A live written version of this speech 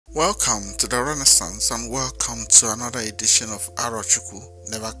Welcome to the Renaissance and welcome to another edition of Arochukwu,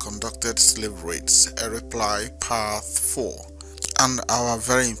 Never Conducted Slave Raids, a reply part 4. And our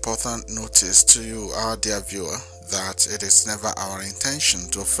very important notice to you, our dear viewer, that it is never our intention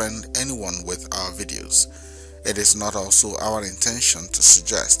to offend anyone with our videos. It is not also our intention to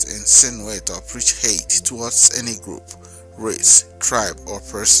suggest, insinuate or preach hate towards any group, race, tribe or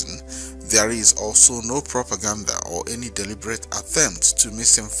person. There is also no propaganda or any deliberate attempt to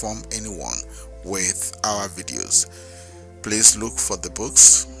misinform anyone with our videos. Please look for the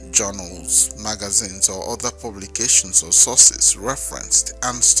books, journals, magazines or other publications or sources referenced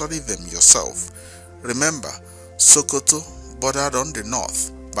and study them yourself. Remember, Sokoto bordered on the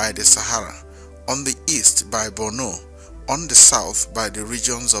north by the Sahara, on the east by Borno, on the south by the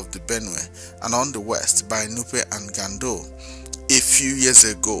regions of the Benue, and on the west by Nupe and Gando. A few years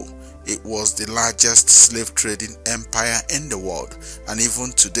ago, it was the largest slave trading empire in the world, and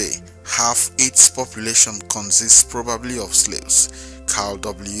even today, half its population consists probably of slaves. Carl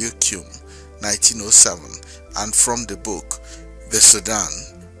W. Kuhn, 1907, and from the book, The Sudan,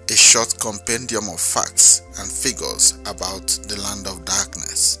 a short compendium of facts and figures about the land of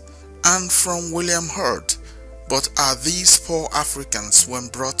darkness. And from William Hurt, but are these poor Africans when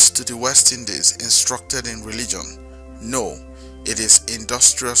brought to the West Indies instructed in religion? No. It is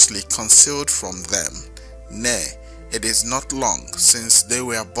industriously concealed from them. Nay, it is not long since they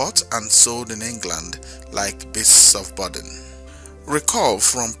were bought and sold in England like beasts of burden. Recall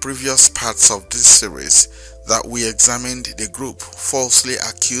from previous parts of this series that we examined the group falsely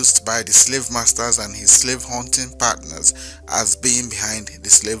accused by the slave masters and his slave hunting partners as being behind the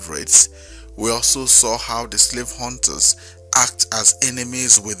slave raids. We also saw how the slave hunters act as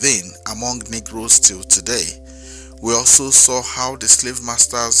enemies within among Negroes till today. We also saw how the slave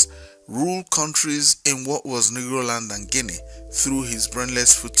masters ruled countries in what was Negroland and Guinea through his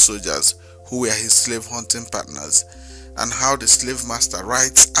brainless foot soldiers who were his slave hunting partners, and how the slave master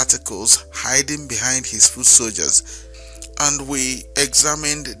writes articles hiding behind his foot soldiers. And we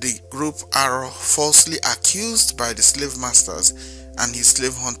examined the group Aro falsely accused by the slave masters and his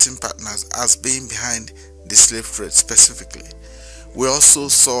slave hunting partners as being behind the slave trade specifically. We also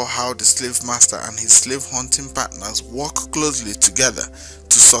saw how the slave master and his slave hunting partners work closely together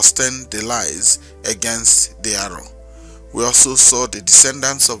to sustain the lies against the Aro. We also saw the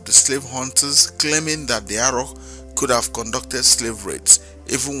descendants of the slave hunters claiming that the Aro could have conducted slave raids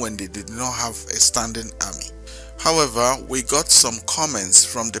even when they did not have a standing army. However, we got some comments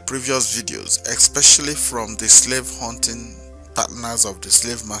from the previous videos, especially from the slave hunting partners of the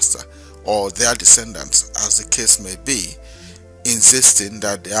slave master or their descendants, as the case may be, insisting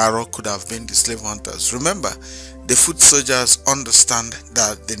that the Aro could have been the slave hunters. Remember, the foot soldiers understand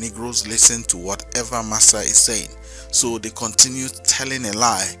that the Negroes listen to whatever master is saying, so they continue telling a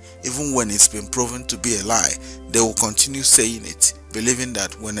lie. Even when it's been proven to be a lie, they will continue saying it, believing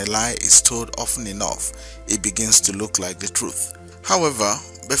that when a lie is told often enough, it begins to look like the truth. However,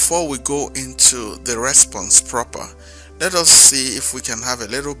 before we go into the response proper, let us see if we can have a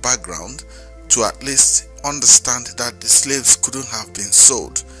little background to at least understand that the slaves couldn't have been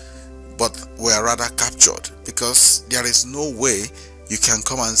sold but were rather captured, because there is no way you can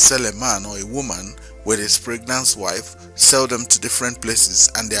come and sell a man or a woman with his pregnant wife, sell them to different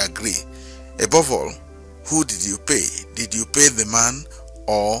places and they agree. Above all, who did you pay? Did you pay the man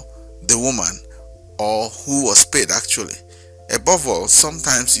or the woman, or who was paid actually? Above all,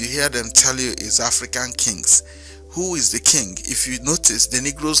 sometimes you hear them tell you it's African kings. Who is the king? If you notice, the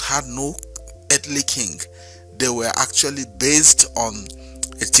Negroes had no earthly king. They were actually based on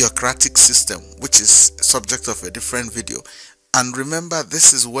a theocratic system, which is subject of a different video. And remember,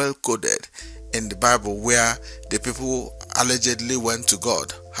 this is well coded in the Bible, where the people allegedly went to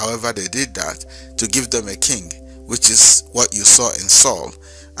God. However, they did that to give them a king, which is what you saw in Saul.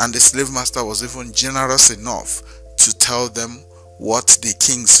 And the slave master was even generous enough to tell them what the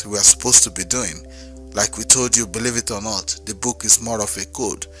kings were supposed to be doing. Like we told you, believe it or not, the book is more of a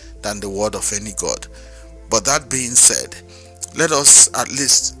code than the word of any god. But that being said, let us at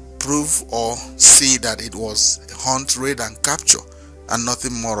least prove or see that it was hunt, raid and capture and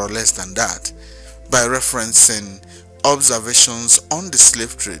nothing more or less than that, by referencing observations on the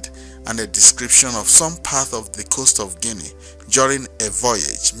slave trade and a description of some part of the coast of Guinea during a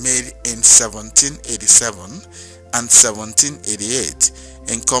voyage made in 1787 and 1788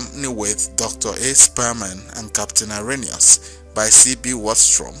 in company with Dr. A. Sparrman and Captain Arrehenius by C.B.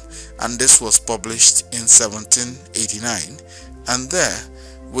 Wadstrom, and this was published in 1789. And there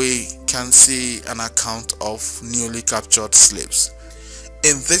we can see an account of newly captured slaves.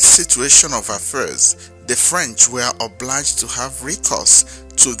 In this situation of affairs, the French were obliged to have recourse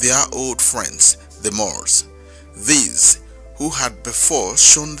to their old friends, the Moors. These, who had before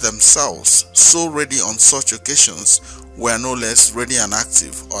shown themselves so ready on such occasions, were no less ready and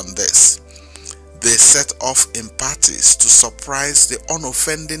active on this. They set off in parties to surprise the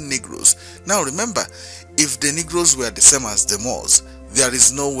unoffending Negroes. Now remember, if the Negroes were the same as the Moors, there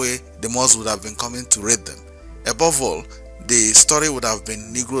is no way the Moors would have been coming to raid them. Above all, the story would have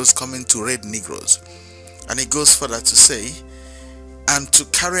been Negroes coming to raid Negroes. And it goes further to say, and to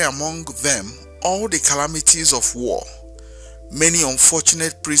carry among them all the calamities of war. Many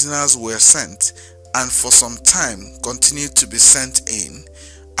unfortunate prisoners were sent, and for some time continued to be sent in.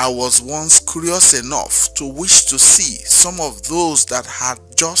 I was once curious enough to wish to see some of those that had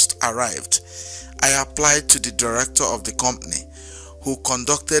just arrived. I applied to the director of the company, who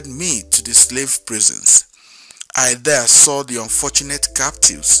conducted me to the slave prisons. I there saw the unfortunate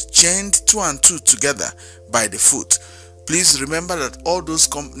captives chained 2 and 2 together by the foot. Please remember that all those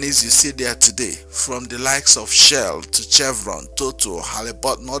companies you see there today, from the likes of Shell to Chevron, Total,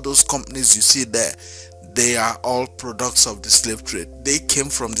 Halliburton, all those companies you see there, they are all products of the slave trade. They came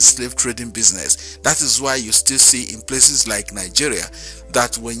from the slave trading business. That is why you still see in places like Nigeria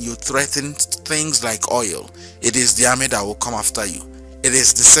that when you threaten things like oil, it is the army that will come after you. It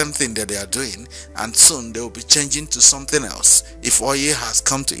is the same thing that they are doing, and soon they will be changing to something else. If oil has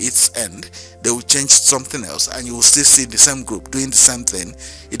come to its end, they will change to something else, and you will still see the same group doing the same thing.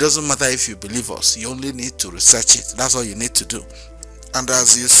 It doesn't matter if you believe us, you only need to research it. That's all you need to do. And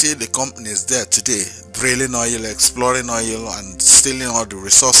as you see the companies there today, drilling oil, exploring oil, and stealing all the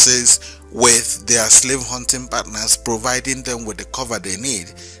resources with their slave hunting partners, providing them with the cover they need,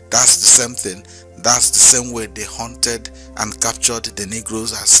 that's the same thing. That's the same way they hunted and captured the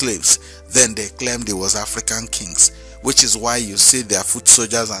Negroes as slaves. Then they claimed it was African kings, which is why you see their foot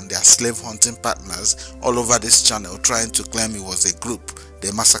soldiers and their slave hunting partners all over this channel trying to claim it was a group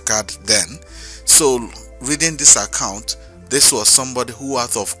they massacred then. So reading this account, this was somebody who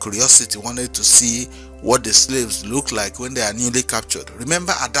out of curiosity wanted to see what the slaves look like when they are newly captured.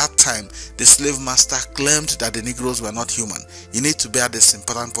 Remember, at that time, the slave master claimed that the Negroes were not human. You need to bear this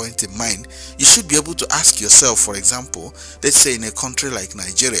important point in mind. You should be able to ask yourself, for example, let's say in a country like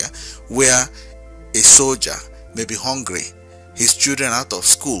Nigeria, where a soldier may be hungry, his children out of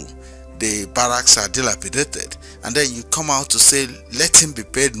school, the barracks are dilapidated, and then you come out to say, let him be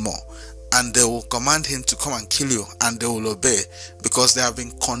paid more, and they will command him to come and kill you, and they will obey, because they have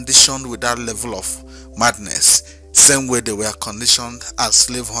been conditioned with that level of madness, same way they were conditioned as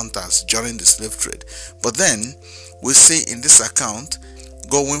slave hunters during the slave trade. But then we see in this account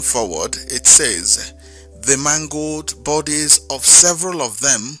going forward, it says, the mangled bodies of several of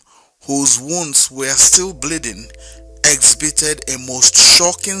them whose wounds were still bleeding exhibited a most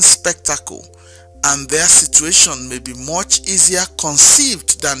shocking spectacle, and their situation may be much easier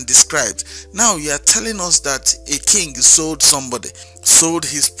conceived than described. Now you are telling us that a king sold somebody, sold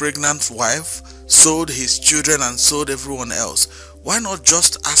his pregnant wife, sold his children, and sold everyone else. Why not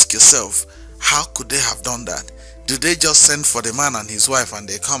just ask yourself, how could they have done that? Do they just send for the man and his wife and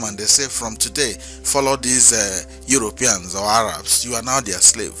they come and they say, from today, follow these Europeans or Arabs, you are now their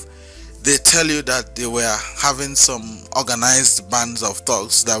slave? They tell you that they were having some organized bands of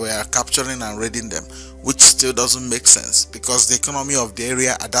thugs that were capturing and raiding them, which still doesn't make sense, because the economy of the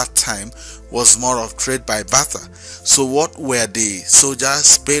area at that time was more of trade by barter. So what were the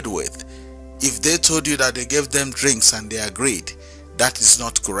soldiers paid with? If they told you that they gave them drinks and they agreed, that is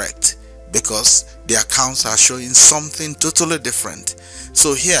not correct, because the accounts are showing something totally different.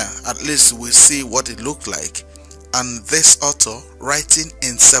 So here, at least we see what it looked like. And this author, writing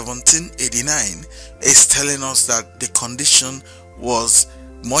in 1789, is telling us that the condition was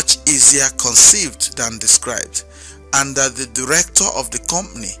much easier conceived than described, and that the director of the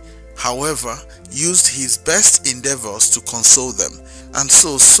company, however, used his best endeavors to console them. And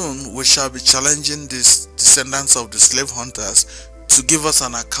so soon we shall be challenging these descendants of the slave hunters to give us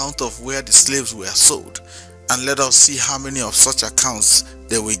an account of where the slaves were sold, and let us see how many of such accounts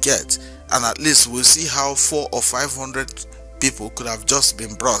they will get. And at least we'll see how 400 or 500 people could have just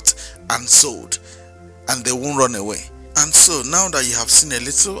been brought and sold, and they won't run away. And so now that you have seen a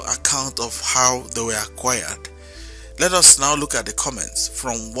little account of how they were acquired, let us now look at the comments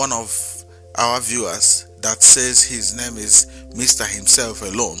from one of our viewers that says his name is Mr. Himself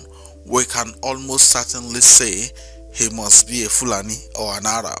Alone. We can almost certainly say he must be a Fulani or an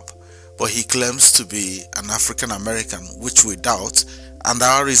Arab, but he claims to be an African American, which we doubt. And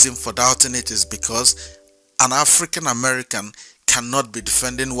our reason for doubting it is because an African American cannot be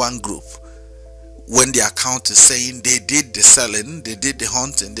defending one group when the account is saying they did the selling, they did the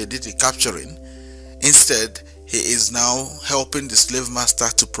hunting, they did the capturing. Instead, he is now helping the slave master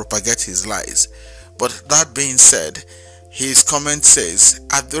to propagate his lies. But that being said, his comment says,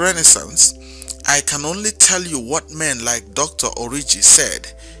 at the Renaissance, I can only tell you what men like Dr. Origi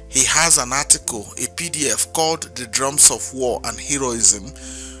said. He has an article, a PDF called The Drums of War and Heroism,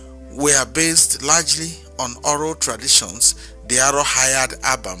 were based largely on oral traditions. The Aro hired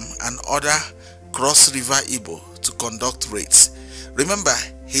Abam and other cross-river Igbo to conduct raids. Remember,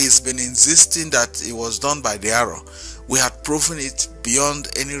 he's been insisting that it was done by the Aro. We had proven it beyond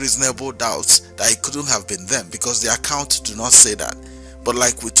any reasonable doubts that it couldn't have been them, because the accounts do not say that. But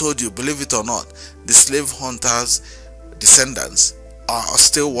like we told you, believe it or not, the slave hunters' descendants are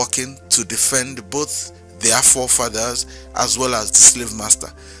still working to defend both their forefathers as well as the slave master.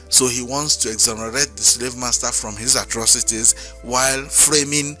 So he wants to exonerate the slave master from his atrocities while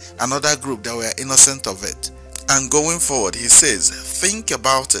framing another group that were innocent of it. And going forward, he says, think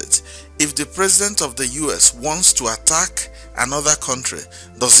about it. If the president of the US wants to attack another country,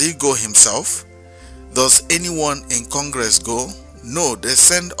 does he go himself? Does anyone in Congress go? No, they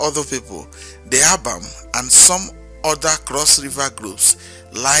send other people. The Abam and some other cross-river groups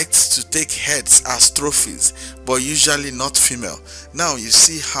liked to take heads as trophies, but usually not female. Now you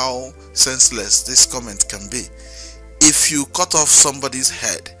see how senseless this comment can be. If you cut off somebody's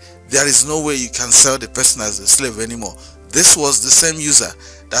head, there is no way you can sell the person as a slave anymore. This was the same user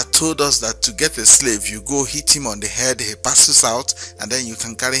that told us that to get a slave, you go hit him on the head, he passes out, and then you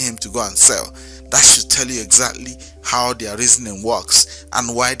can carry him to go and sell. That should tell you exactly how their reasoning works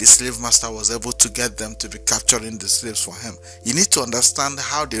and why the slave master was able to get them to be capturing the slaves for him. You need to understand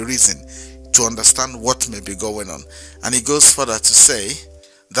how they reason to understand what may be going on. And he goes further to say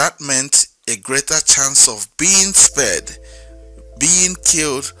that meant a greater chance of being spared, being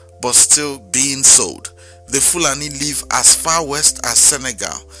killed, but still being sold. The Fulani live as far west as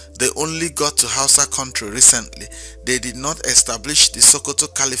Senegal. They only got to Hausa country recently. They did not establish the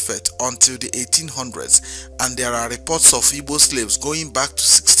Sokoto Caliphate until the 1800s, and there are reports of Igbo slaves going back to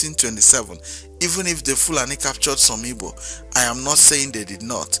 1627. Even if the Fulani captured some Igbo, I am not saying they did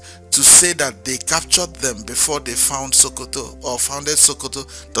not. To say that they captured them before they found Sokoto or founded Sokoto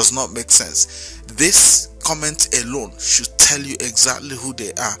does not make sense. This comment alone should tell you exactly who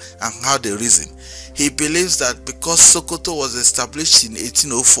they are and how they reason. He believes that because Sokoto was established in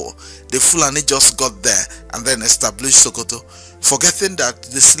 1804, the Fulani just got there and then established Sokoto, forgetting that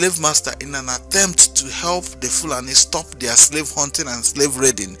the slave master, in an attempt to help the Fulani stop their slave hunting and slave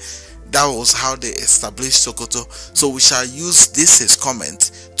raiding, that was how they established Sokoto. So we shall use this his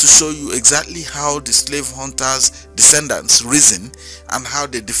comment to show you exactly how the slave hunters' descendants reason and how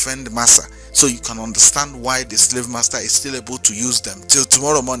they defend Massa, so you can understand why the slave master is still able to use them till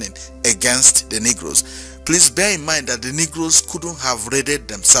tomorrow morning against the Negroes. Please bear in mind that the Negroes couldn't have raided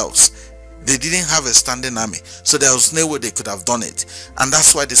themselves. They didn't have a standing army, so there was no way they could have done it. And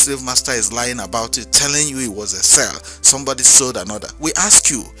that's why the slave master is lying about it, telling you it was a sale. Somebody sold another. We ask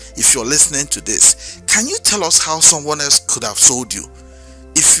you, if you're listening to this, can you tell us how someone else could have sold you?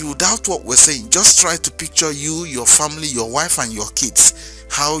 If you doubt what we're saying, just try to picture you, your family, your wife and your kids,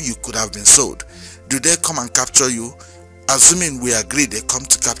 how you could have been sold. Do they come and capture you? Assuming we agree they come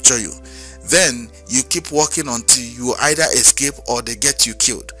to capture you. Then you keep walking until you either escape or they get you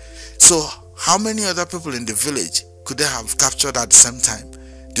killed. So how many other people in the village could they have captured at the same time?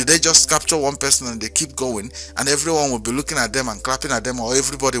 Do they just capture one person and they keep going and everyone will be looking at them and clapping at them, or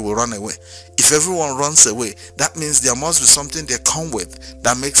everybody will run away? If everyone runs away, that means there must be something they come with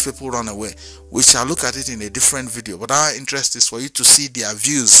that makes people run away. We shall look at it in a different video, but our interest is for you to see their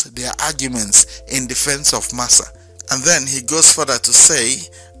views, their arguments in defense of Massa. And then he goes further to say,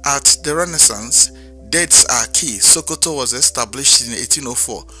 at the Renaissance, dates are key. Sokoto was established in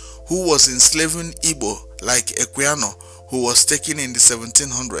 1804. Who was enslaving Igbo like Equiano, who was taken in the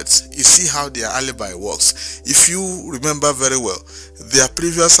 1700s. You see how their alibi works. If you remember very well, their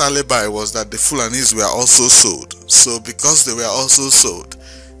previous alibi was that the Fulanis were also sold. So because they were also sold,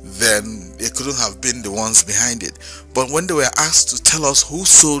 then they couldn't have been the ones behind it. But when they were asked to tell us who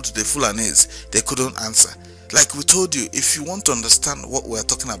sold the Fulanis, they couldn't answer. Like we told you, if you want to understand what we're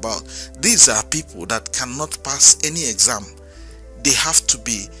talking about, these are people that cannot pass any exam. They have to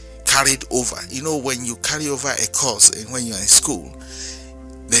be carried over. You know, when you carry over a course when you're in school,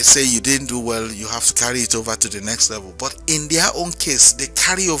 they say you didn't do well, you have to carry it over to the next level. But in their own case, they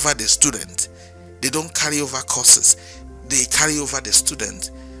carry over the student. They don't carry over courses. They carry over the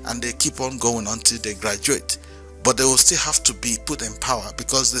student and they keep on going until they graduate. But they will still have to be put in power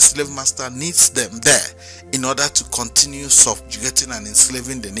because the slave master needs them there in order to continue subjugating and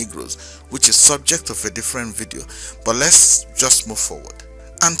enslaving the Negroes, which is subject of a different video. But let's just move forward.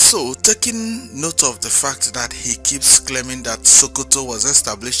 And so, taking note of the fact that he keeps claiming that Sokoto was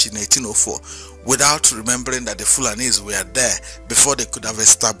established in 1804 without remembering that the Fulanis were there before they could have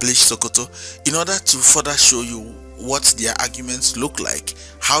established Sokoto, in order to further show you what their arguments look like,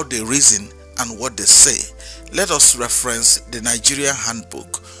 how they reason, and what they say, let us reference the Nigerian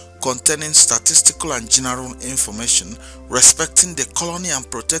Handbook containing statistical and general information respecting the colony and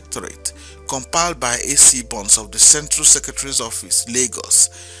protectorate, compiled by A.C. Bonds of the Central Secretary's Office, Lagos,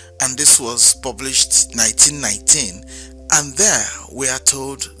 and this was published 1919. And there we are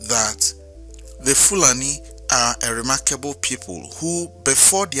told that the Fulani are a remarkable people who,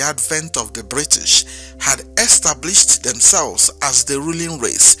 before the advent of the British, had established themselves as the ruling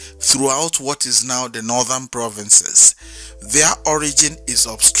race throughout what is now the northern provinces. Their origin is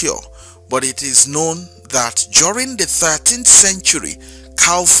obscure, but it is known that during the 13th century,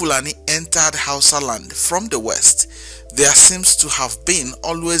 Cow Fulani entered Hausa land from the west. There seems to have been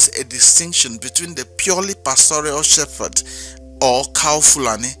always a distinction between the purely pastoral shepherd or Cow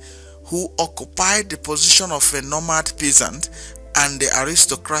Fulani, who occupied the position of a nomad peasant, and the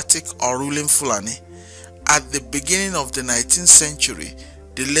aristocratic or ruling Fulani. At the beginning of the 19th century,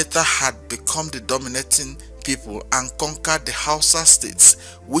 the latter had become the dominating people and conquered the Hausa states,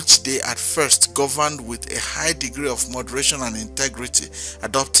 which they at first governed with a high degree of moderation and integrity,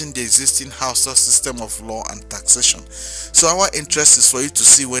 adopting the existing Hausa system of law and taxation. So our interest is for you to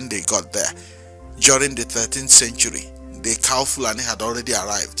see when they got there. During the 13th century, the Cow Fulani had already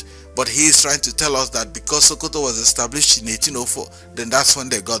arrived. But he is trying to tell us that because Sokoto was established in 1804, then that's when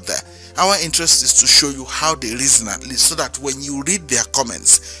they got there. Our interest is to show you how they reason, at least, so that when you read their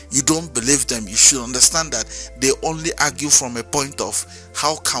comments, you don't believe them. You should understand that they only argue from a point of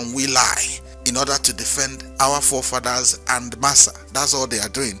how can we lie in order to defend our forefathers and Massa. That's all they are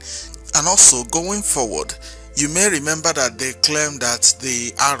doing. And also, going forward, you may remember that they claim that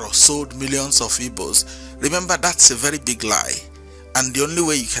the Aro sold millions of Igbos. Remember, that's a very big lie. And the only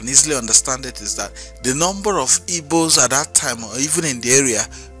way you can easily understand it is that the number of Igbos at that time, or even in the area,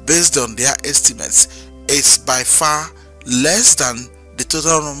 based on their estimates, is by far less than the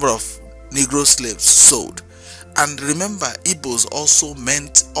total number of Negro slaves sold. And remember, Igbos also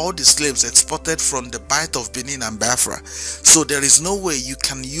meant all the slaves exported from the Bight of Benin and Biafra. So there is no way you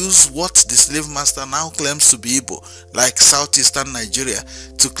can use what the slave master now claims to be Igbo, like southeastern Nigeria,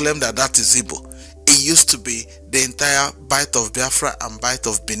 to claim that that is Igbo. It used to be the entire Bight of Biafra and Bight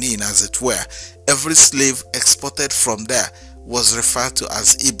of Benin, as it were. Every slave exported from there was referred to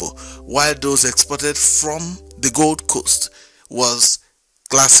as Igbo, while those exported from the Gold Coast was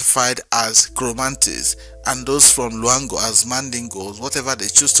classified as Cromantes, and those from Luango as Mandingos, whatever they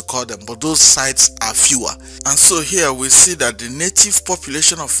choose to call them, but those sites are fewer. And so here we see that the native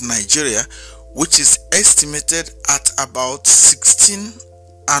population of Nigeria, which is estimated at about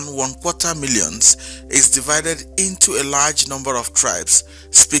 16.25 millions, is divided into a large number of tribes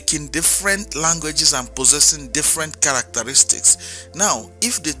speaking different languages and possessing different characteristics. Now,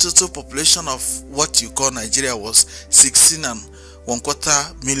 if the total population of what you call Nigeria was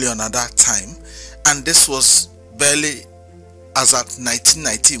 16.25 million at that time, and this was barely as at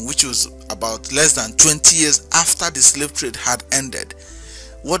 1919, which was about less than 20 years after the slave trade had ended,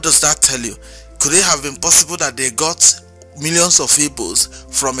 what does that tell you? Could it have been possible that they got millions of Igbos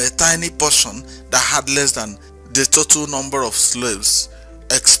from a tiny portion that had less than the total number of slaves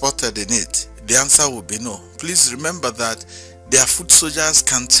exported in it? The answer would be no. Please remember that their foot soldiers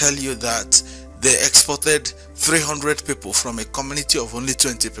can tell you that they exported 300 people from a community of only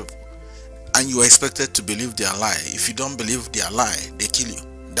 20 people, and you are expected to believe their lie. If you don't believe their lie, they kill you.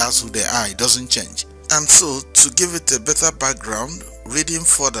 That's who they are. It doesn't change. And so, to give it a better background, reading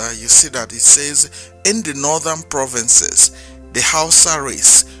further, you see that it says, in the northern provinces, the Hausa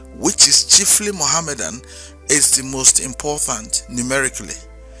race, which is chiefly Mohammedan, is the most important numerically.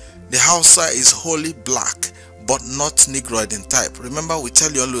 The Hausa is wholly black, but not Negroid in type. Remember, we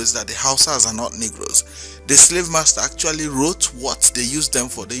tell you always that the Hausas are not Negroes. The slave master actually wrote what they used them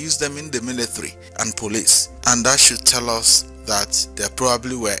for. They used them in the military and police. And that should tell us that they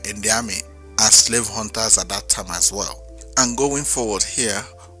probably were in the army as slave hunters at that time as well. And going forward here,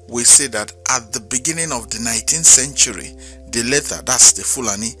 we see that at the beginning of the 19th century, the latter, that's the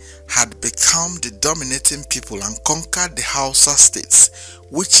Fulani, had become the dominating people and conquered the Hausa states,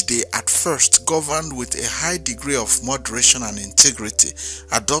 which they at first governed with a high degree of moderation and integrity,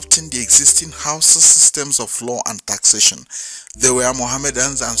 adopting the existing Hausa systems of law and taxation. They were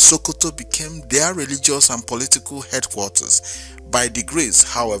Mohammedans, and Sokoto became their religious and political headquarters. By degrees,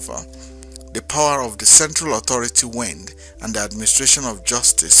 however, the power of the central authority waned, and the administration of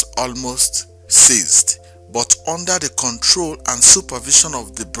justice almost ceased. but under the control and supervision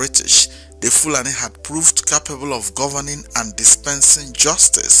of the British, the Fulani had proved capable of governing and dispensing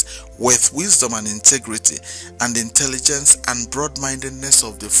justice with wisdom and integrity, and the intelligence and broad-mindedness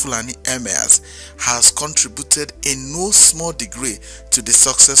of the Fulani emirs has contributed in no small degree to the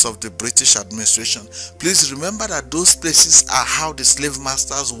success of the British administration. Please remember that those places are how the slave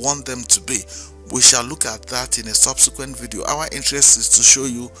masters want them to be. We shall look at that in a subsequent video. Our interest is to show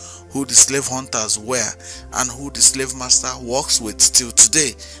you who the slave hunters were and who the slave master works with till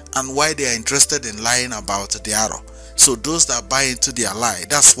today, and why they are interested in lying about the Aro. So those that buy into their lie,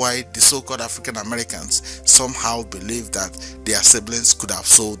 that's why the so-called African Americans somehow believe that their siblings could have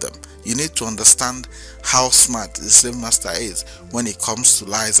sold them. You need to understand how smart the slave master is when it comes to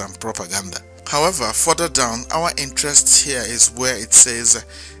lies and propaganda. However, further down, our interest here is where it says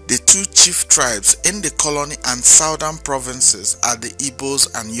the two chief tribes in the colony and southern provinces are the Igbos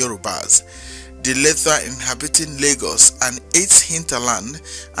and Yorubas, the latter inhabiting Lagos and its hinterland,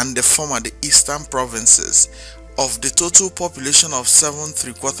 and the former the eastern provinces. Of the total population of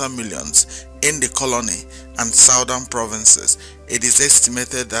 7.75 million in the colony and southern provinces, it is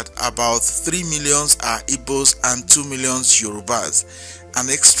estimated that about 3 million are Igbos and 2 million Yorubas. An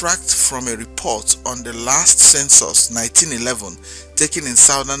extract from a report on the last census 1911 taken in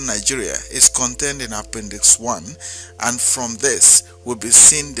southern Nigeria is contained in Appendix 1, and from this will be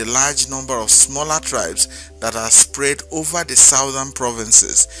seen the large number of smaller tribes that are spread over the southern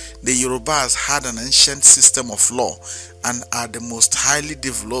provinces. The Yorubas had an ancient system of law and are the most highly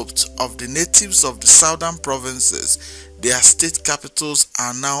developed of the natives of the southern provinces. Their state capitals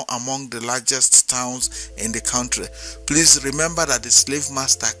are now among the largest towns in the country. Please remember that the slave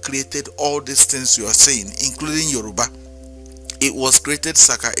master created all these things you are saying, including Yoruba. It was created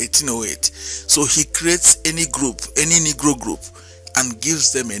circa 1808. So he creates any group, any Negro group, and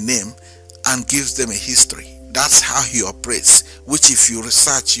gives them a name and gives them a history. That's how he operates, which if you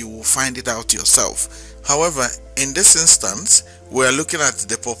research, you will find it out yourself. However, in this instance, we are looking at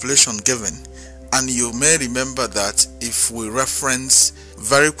the population given. And you may remember that if we reference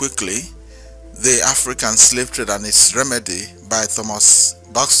very quickly the African Slave Trade and its Remedy by Thomas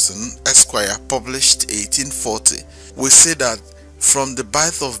Buxton, Esquire, published 1840, we see that from the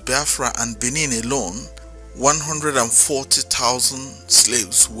birth of Biafra and Benin alone, 140,000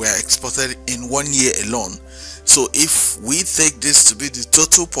 slaves were exported in 1 year alone. So if we take this to be the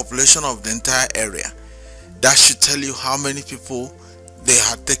total population of the entire area, that should tell you how many people they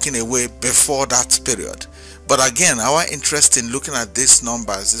had taken away before that period. But again, our interest in looking at these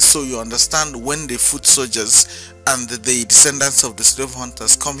numbers is so you understand when the foot soldiers and the descendants of the slave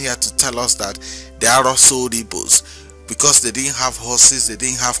hunters come here to tell us that they are also Igbos, because they didn't have horses, they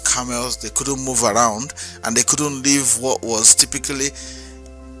didn't have camels, they couldn't move around, and they couldn't live what was typically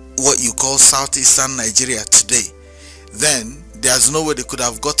what you call southeastern Nigeria today. Then there's no way they could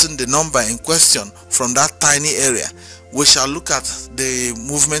have gotten the number in question from that tiny area. We shall look at the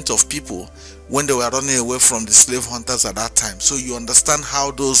movement of people when they were running away from the slave hunters at that time, so you understand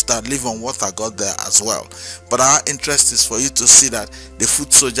how those that live on water got there as well. But our interest is for you to see that the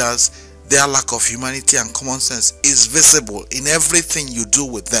foot soldiers, their lack of humanity and common sense is visible in everything you do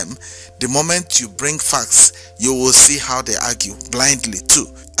with them. The moment you bring facts, you will see how they argue blindly too.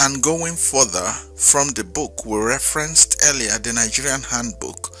 And going further from the book we referenced earlier, the Nigerian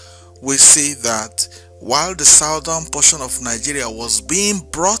Handbook, we see that while the southern portion of Nigeria was being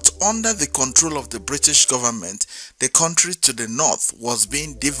brought under the control of the British government, the country to the north was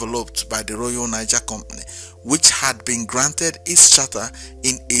being developed by the Royal Niger Company, which had been granted its charter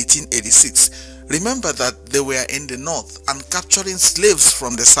in 1886. Remember that they were in the north and capturing slaves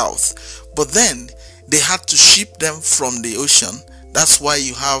from the south, but then they had to ship them from the ocean. That's why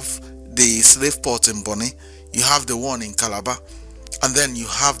you have the slave port in Bonny, you have the one in Calabar, and then you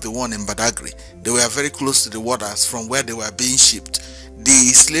have the one in Badagry. They were very close to the waters from where they were being shipped. The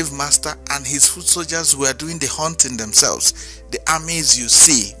slave master and his foot soldiers were doing the hunting themselves. The armies you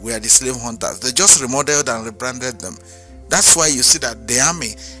see were the slave hunters. They just remodeled and rebranded them. That's why you see that the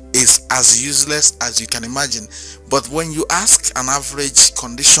army is as useless as you can imagine. But when you ask an average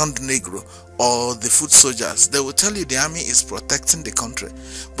conditioned Negro or the foot soldiers, they will tell you the army is protecting the country.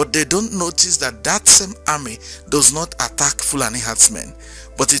 But they don't notice that that same army does not attack Fulani herdsmen,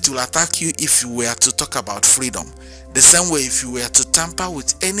 but it will attack you if you were to talk about freedom. The same way if you were to tamper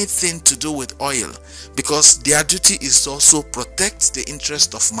with anything to do with oil, because their duty is to also protect the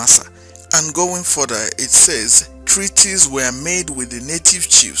interest of massa. And going further, it says, treaties were made with the native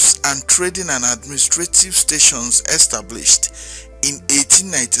chiefs and trading and administrative stations established. In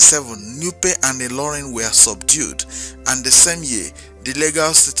 1897, Nupe and Ilorin were subdued, and the same year, the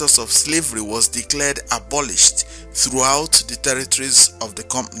legal status of slavery was declared abolished throughout the territories of the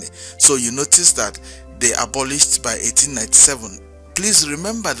company. So you notice that they abolished by 1897. Please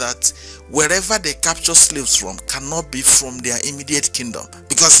remember that wherever they capture slaves from cannot be from their immediate kingdom,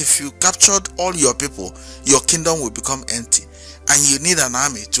 because if you captured all your people, your kingdom will become empty, and you need an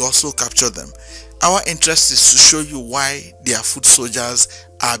army to also capture them. Our interest is to show you why their foot soldiers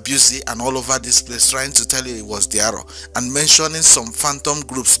are busy and all over this place trying to tell you it was the Aro, and mentioning some phantom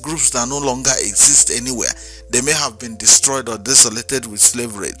groups that no longer exist anywhere. They may have been destroyed or desolated with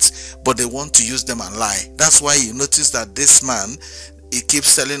slave raids, but they want to use them and lie. That's why you notice that this man, he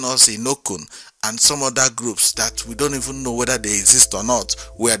keeps telling us Inokun and some other groups that we don't even know whether they exist or not,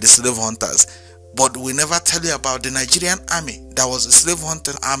 were the slave hunters. But we never tell you about the Nigerian army that was a slave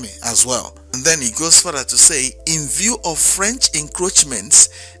hunting army as well. And then he goes further to say, in view of French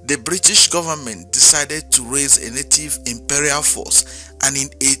encroachments, the British government decided to raise a native imperial force, and in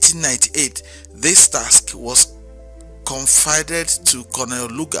 1898 this task was confided to Colonel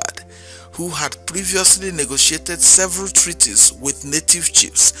Lugard, who had previously negotiated several treaties with native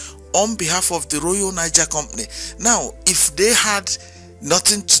chiefs on behalf of the Royal Niger Company. Now, if they had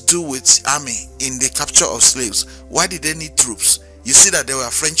nothing to do with army in the capture of slaves, why did they need troops? You see that they were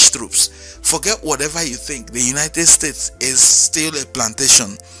French troops. Forget whatever you think, the United States is still a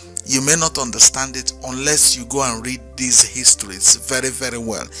plantation. You may not understand it unless you go and read these histories very, very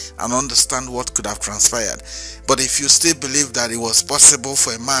well and understand what could have transpired. But if you still believe that it was possible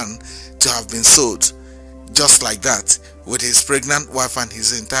for a man to have been sold just like that with his pregnant wife and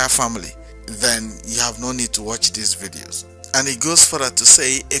his entire family, then you have no need to watch these videos. And he goes further to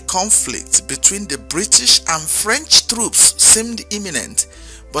say, a conflict between the British and French troops seemed imminent,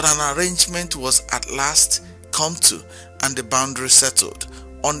 but an arrangement was at last come to and the boundary settled.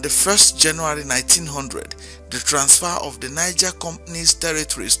 On the 1st January 1900, the transfer of the Niger Company's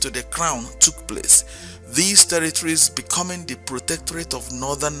territories to the Crown took place, these territories becoming the Protectorate of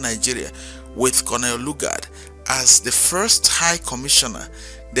Northern Nigeria, with Colonel Lugard as the first High Commissioner.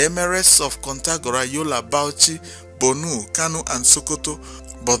 The emirates of Kontagora, Yola, Bauchi, Bonu, Kano and Sokoto.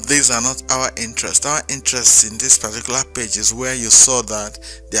 But these are not our interest. Our interest in this particular page is where you saw that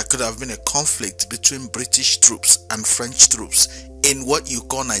there could have been a conflict between British troops and French troops in what you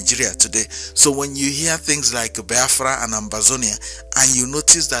call Nigeria today. So when you hear things like Biafra and Ambazonia and you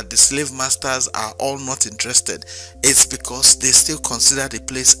notice that the slave masters are all not interested, it's because they still consider the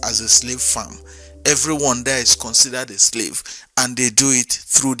place as a slave farm. Everyone there is considered a slave, and they do it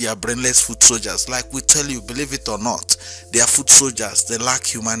through their brainless foot soldiers. Like we tell you, believe it or not, they are foot soldiers. They lack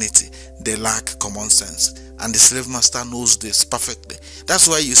humanity, they lack common sense, and the slave master knows this perfectly. That's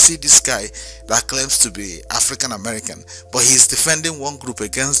why you see this guy that claims to be African American, but he's defending one group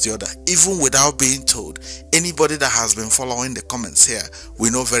against the other, even without being told. Anybody that has been following the comments here, we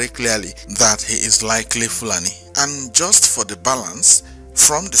know very clearly that he is likely Fulani. And just for the balance,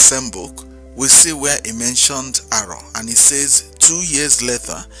 from the same book, we see where he mentioned Aro, and he says 2 years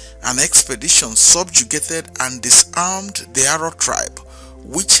later, an expedition subjugated and disarmed the Aro tribe,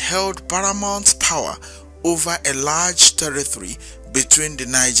 which held paramount power over a large territory between the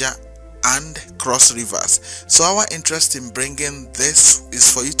Niger and Cross Rivers. So our interest in bringing this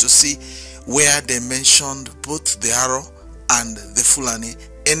is for you to see where they mentioned both the Aro and the Fulani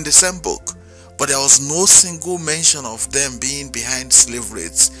in the same book, but there was no single mention of them being behind slave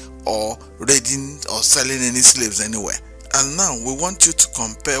raids or raiding or selling any slaves anywhere. And now we want you to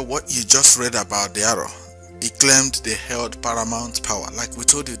compare what you just read about the Aro. He claimed they held paramount power. Like we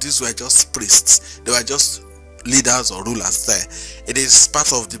told you, these were just priests. They were just leaders or rulers there. It is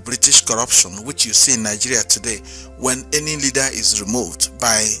part of the British corruption which you see in Nigeria today. When any leader is removed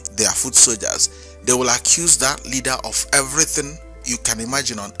by their foot soldiers, they will accuse that leader of everything you can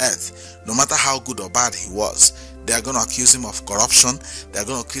imagine on earth, no matter how good or bad he was. They are going to accuse him of corruption, they are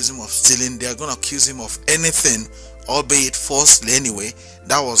going to accuse him of stealing, they are going to accuse him of anything, albeit falsely anyway.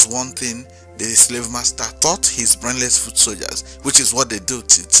 That was one thing the slave master taught his brainless foot soldiers, which is what they do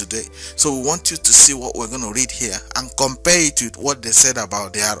today. So we want you to see what we're going to read here and compare it with what they said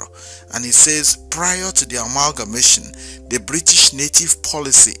about the Aro. And it says, prior to the amalgamation, the British native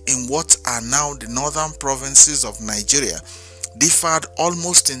policy in what are now the northern provinces of Nigeria differed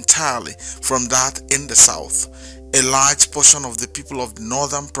almost entirely from that in the south. A large portion of the people of the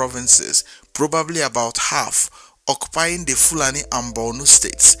northern provinces, probably about half, occupying the Fulani and Borno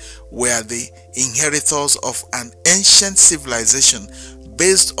states, were the inheritors of an ancient civilization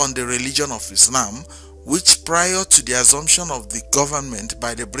based on the religion of Islam, which prior to the assumption of the government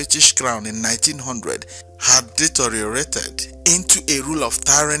by the British Crown in 1900 had deteriorated into a rule of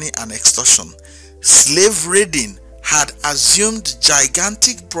tyranny and extortion. Slave raiding had assumed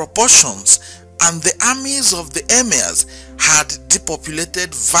gigantic proportions, and the armies of the emirs had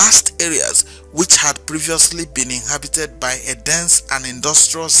depopulated vast areas which had previously been inhabited by a dense and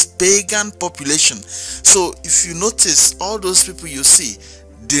industrious pagan population. So if you notice, all those people you see,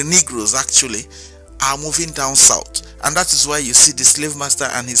 the Negroes actually, are moving down south, and that is why you see the slave master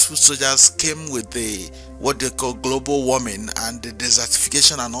and his foot soldiers came with the what they call global warming and the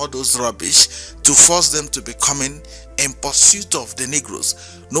desertification and all those rubbish to force them to be coming in pursuit of the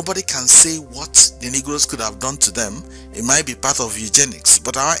Negroes. Nobody can say what the Negroes could have done to them. It might be part of eugenics,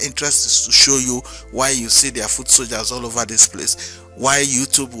 but our interest is to show you why you see their foot soldiers all over this place, why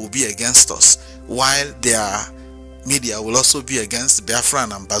YouTube will be against us, while their media will also be against Biafra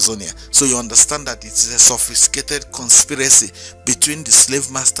and Ambazonia. So you understand that it is a sophisticated conspiracy between the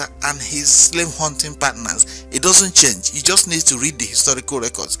slave master and his slave hunting partners. It doesn't change. You just need to read the historical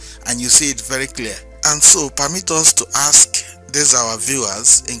records and you see it very clear. And so permit us to ask these our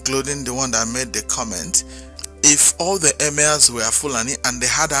viewers, including the one that made the comment, if all the emirs were Fulani and they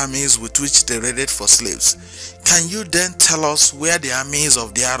had armies with which they raided for slaves, can you then tell us where the armies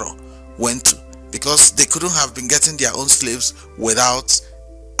of the Aro went to? Because they couldn't have been getting their own slaves without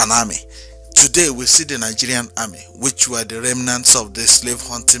an army. Today we see the Nigerian army, which were the remnants of the slave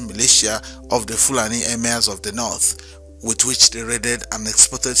hunting militia of the Fulani emirs of the north, with which they raided and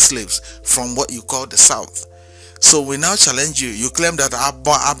exported slaves from what you call the south. So we now challenge you. You claim that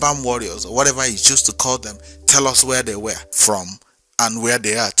Abam warriors, or whatever you choose to call them, tell us where they were from and where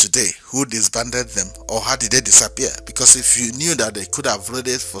they are today, who disbanded them, or how did they disappear? Because if you knew that they could have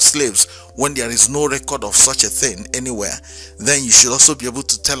raided for slaves when there is no record of such a thing anywhere, then you should also be able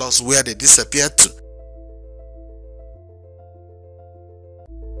to tell us where they disappeared to.